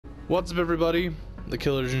What's up, everybody? The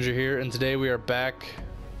Killer Ginger here, and today we are back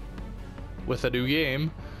with a new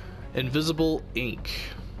game, Invisible Inc.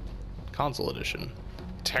 Console Edition.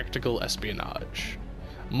 Tactical Espionage.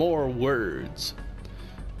 More words.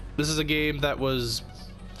 This is a game that was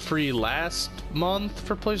free last month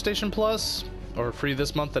for PlayStation Plus, or free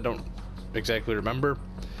this month, I don't exactly remember.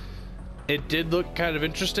 It did look kind of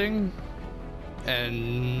interesting,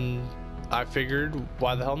 and I figured,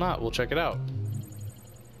 why the hell not? We'll check it out.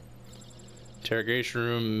 Interrogation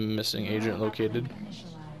room, missing agent located.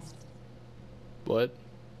 What?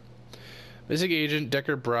 Missing agent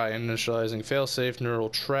Decker Bryan, initializing failsafe neural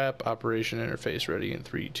trap, operation interface ready in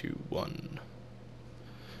 3, 2, 1.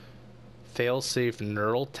 Failsafe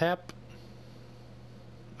neural tap?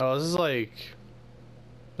 Oh, this is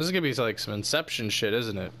gonna be like some Inception shit,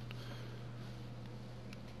 isn't it?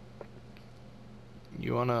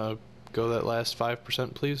 You wanna go that last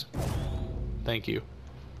 5%, please? Thank you.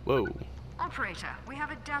 Whoa. Operator, we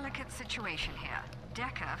have a delicate situation here.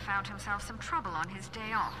 Decker found himself some trouble on his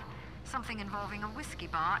day off. Something involving a whiskey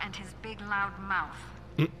bar and his big loud mouth.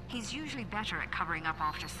 He's usually better at covering up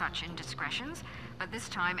after such indiscretions, but this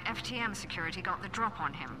time FTM security got the drop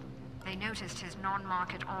on him. They noticed his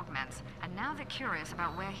non-market augments, and now they're curious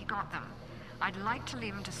about where he got them. I'd like to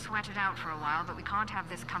leave him to sweat it out for a while, but we can't have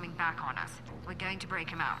this coming back on us. We're going to break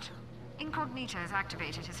him out. Incognito has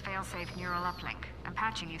activated his failsafe neural uplink. I'm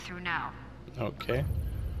patching you through now. Okay.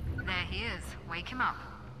 There he is. Wake him up.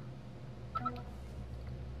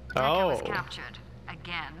 Oh. Decker was captured.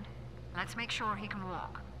 Again. Let's make sure he can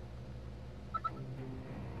walk.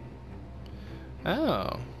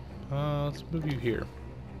 Oh. Let's move you here.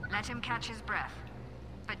 Let him catch his breath.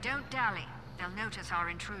 But don't dally. They'll notice our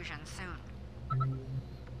intrusion soon.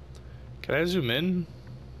 Can I zoom in?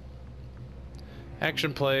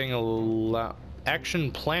 Action planning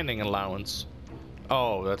allowance.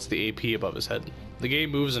 Oh, that's the AP above his head. The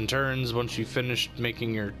game moves in turns. Once you've finished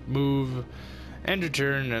making your move and your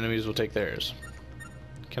turn, enemies will take theirs.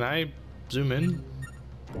 Can I zoom in?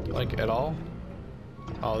 Like, at all?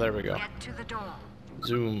 Oh, there we go. Get to the door.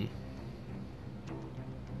 Zoom.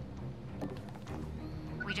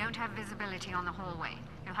 We don't have visibility on the hallway.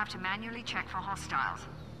 You'll have to manually check for hostiles.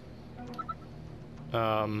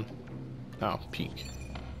 Oh, peek.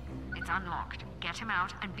 It's unlocked. Get him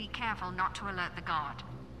out and be careful not to alert the guard.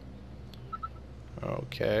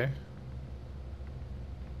 Okay.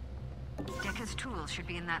 Decker's tools should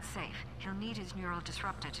be in that safe. He'll need his neural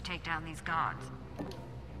disruptor to take down these guards.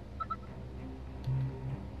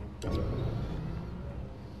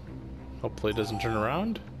 Hopefully it doesn't turn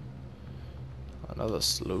around. Another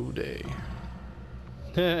slow day.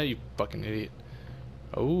 You fucking idiot.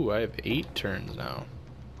 Oh, I have 8 turns now.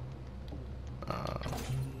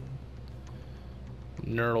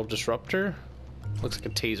 Neural disruptor. Looks like a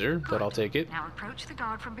taser, Good. but I'll take it. Now approach the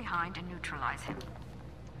guard from behind and neutralize him.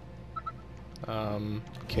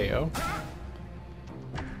 KO.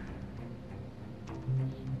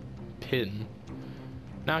 Pin.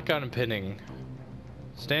 Knockout and pinning.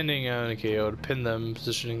 Standing on a KO to pin them,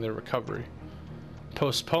 positioning their recovery.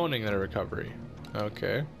 Postponing their recovery.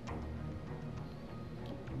 Okay.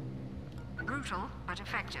 Brutal, but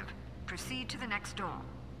effective. Proceed to the next door.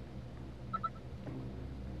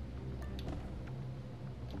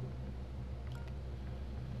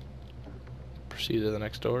 Proceed to the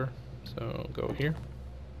next door. So go here.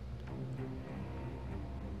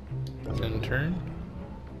 And turn.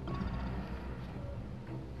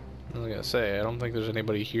 I was gonna say, I don't think there's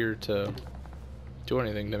anybody here to do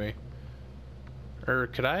anything to me. Or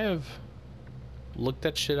could I have looked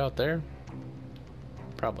at shit out there?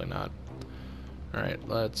 Probably not. Alright,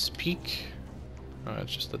 let's peek. Oh,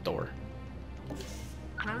 it's just the door.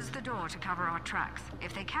 Close the door to cover our tracks.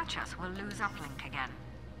 If they catch us, we'll lose uplink again.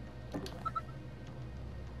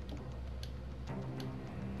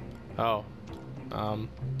 Oh.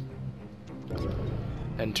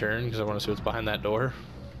 And turn, because I want to see what's behind that door.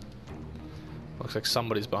 Looks like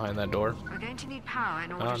somebody's behind that door. We're going to need power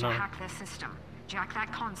in order to hack their system. Jack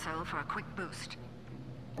that console for a quick boost.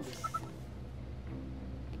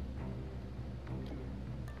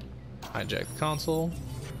 Hijack the console.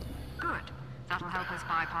 Good. That'll help us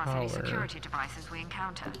bypass any security devices we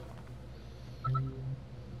encounter.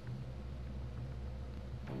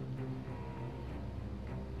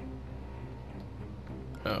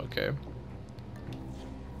 Okay.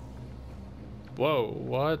 Whoa,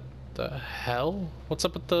 what the hell? What's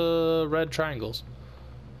up with the red triangles?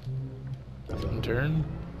 Turn.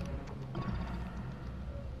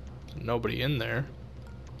 Nobody in there.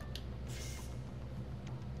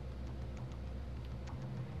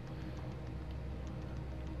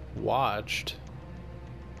 watched.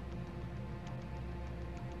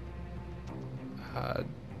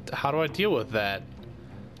 How do I deal with that?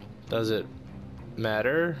 Does it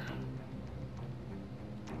matter?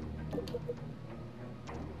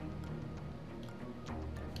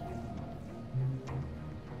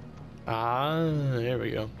 There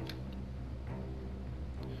we go.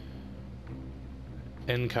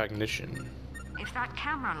 Incognition. If that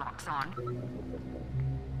camera locks on...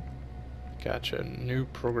 Gotcha. New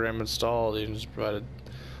program installed. You just provided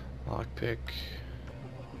lockpick.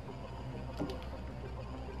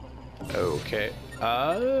 Okay.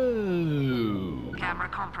 Oh. Camera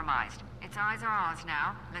compromised. Its eyes are ours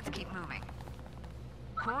now. Let's keep moving.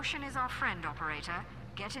 Caution is our friend, operator.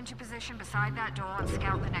 Get into position beside that door and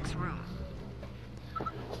scout the next room.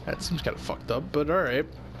 That seems kind of fucked up, but alright.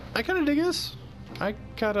 I kind of dig this.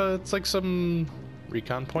 It's like some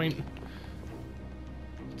recon point.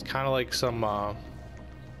 It's kind of like some, oh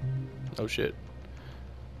shit.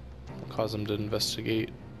 Cause them to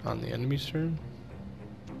investigate on the enemy's turn.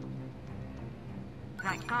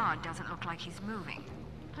 That guard doesn't look like he's moving.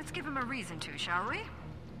 Let's give him a reason to, shall we?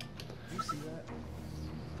 You see that?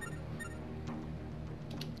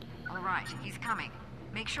 All right, he's coming.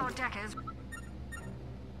 Make sure Decker's...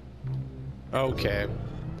 Okay.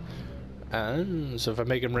 So if I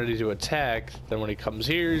make him ready to attack, then when he comes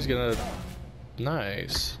here, he's gonna...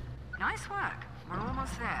 Nice. Nice work. We're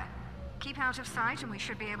almost there. Keep out of sight and we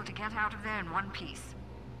should be able to get out of there in one piece.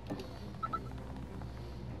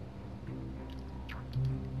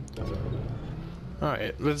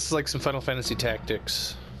 Alright, this is like some Final Fantasy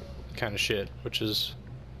Tactics kind of shit, which is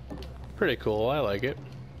pretty cool. I like it.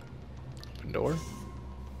 Open door.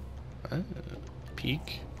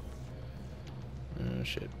 Peek. Oh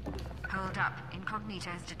shit. Hold up. Incognito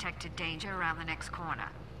has detected danger around the next corner.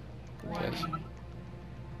 Yes.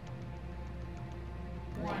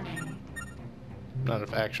 Not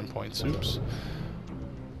enough action points. Oops.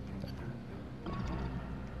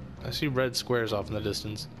 I see red squares off in the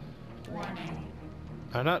distance.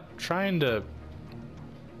 I'm not trying to...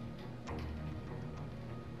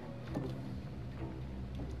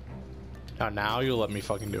 now you'll let me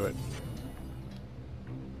fucking do it.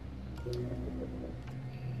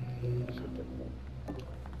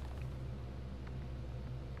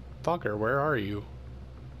 Fucker, where are you?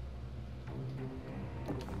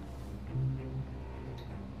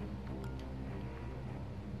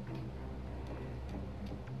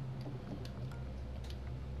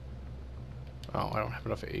 Oh, I don't have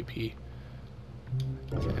enough AP.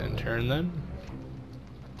 And turn then.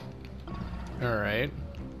 Alright.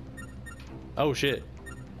 Oh shit.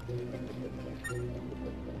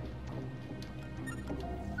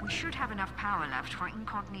 We should have enough power left for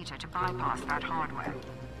Incognito to bypass that hardware.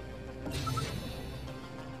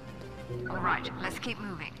 Alright, let's keep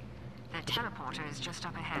moving. The teleporter is just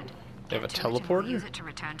up ahead. They have a Get to it and we'll teleporter? use it to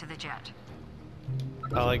return to the jet.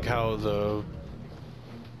 I like how the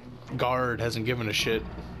guard hasn't given a shit,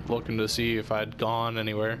 looking to see if I'd gone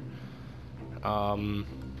anywhere. Open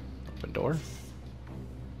door.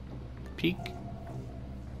 Peek.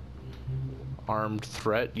 Armed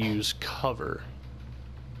threat, use cover.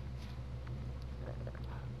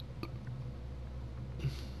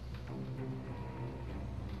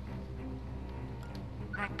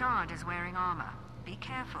 That guard is wearing armor. Be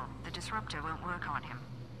careful, the disruptor won't work on him.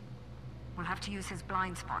 We'll have to use his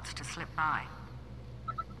blind spots to slip by.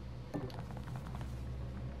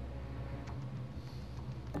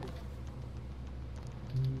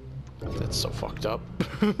 That's so fucked up.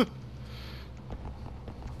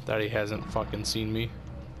 That he hasn't fucking seen me.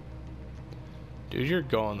 Dude, you're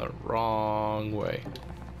going the wrong way.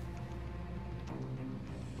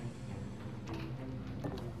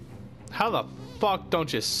 How the fuck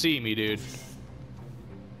don't you see me, dude?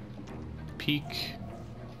 Peek.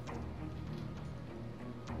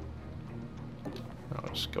 I'll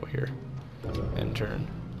just go here and turn.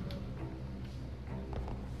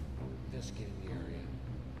 Investigate the area.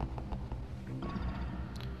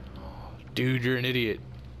 Dude, you're an idiot.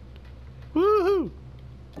 Woohoo!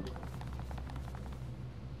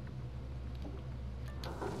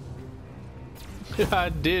 I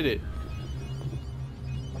did it.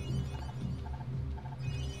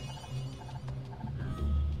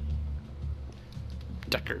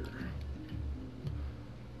 Decker.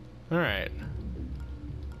 All right.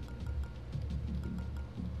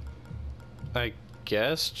 I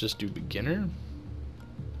guess just do beginner.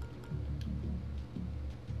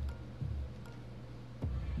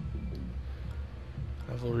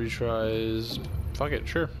 Level retries. Fuck it,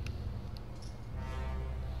 sure.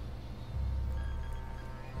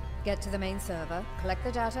 Get to the main server, collect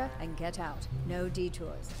the data, and get out. No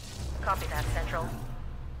detours. Copy that, Central.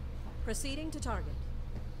 Proceeding to target.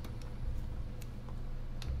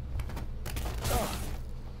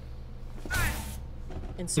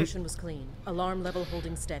 Insertion was clean. Alarm level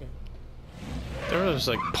holding steady. They were just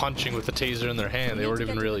like punching with the taser in their hand. They weren't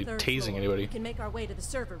even really tasing anybody. We can make our way to the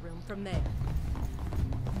server room from there.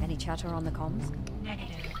 Any chatter on the comms?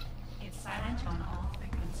 Negative. It's silent on all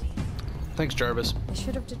frequencies. Thanks, Jarvis. They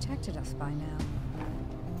should have detected us by now.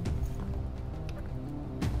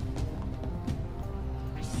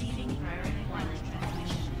 Receiving priority 1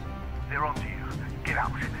 transmission. They're onto you. Get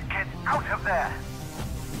out. Get out of there.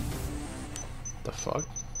 The fuck?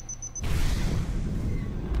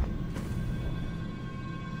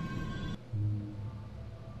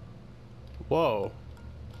 Whoa.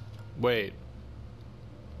 Wait.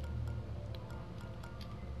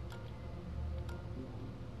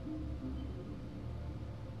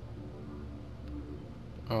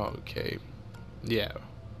 Okay. Yeah.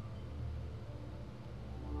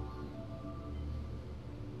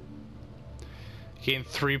 Gain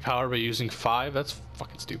 3 power by using 5? That's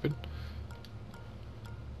fucking stupid.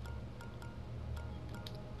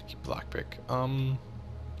 Keep lockpick.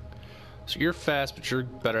 So you're fast, but you're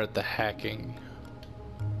better at the hacking.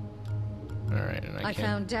 Alright, and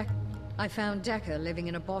I found Decker living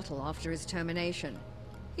in a bottle after his termination.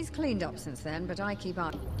 He's cleaned up since then, but I keep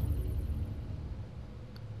on.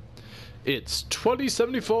 It's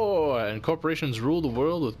 2074, and corporations rule the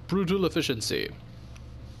world with brutal efficiency.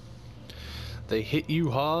 They hit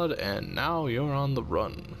you hard, and now you're on the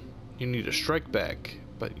run. You need to strike back,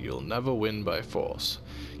 but you'll never win by force.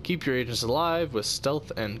 Keep your agents alive with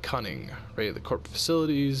stealth and cunning. Raid the corp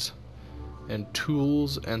facilities and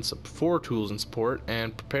tools and for tools and support,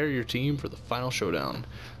 and prepare your team for the final showdown.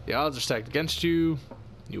 The odds are stacked against you.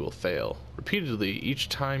 You will fail repeatedly each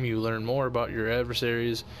time you learn more about your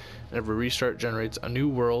adversaries, and every restart generates a new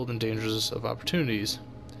world and dangers of opportunities.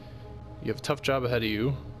 You have a tough job ahead of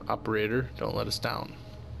you. Operator, don't let us down.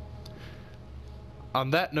 On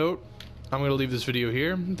that note, I'm going to leave this video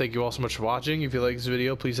here. Thank you all so much for watching. If you like this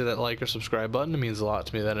video, please hit that like or subscribe button. It means a lot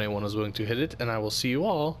to me that anyone is willing to hit it, and I will see you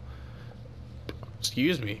all,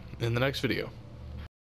 in the next video.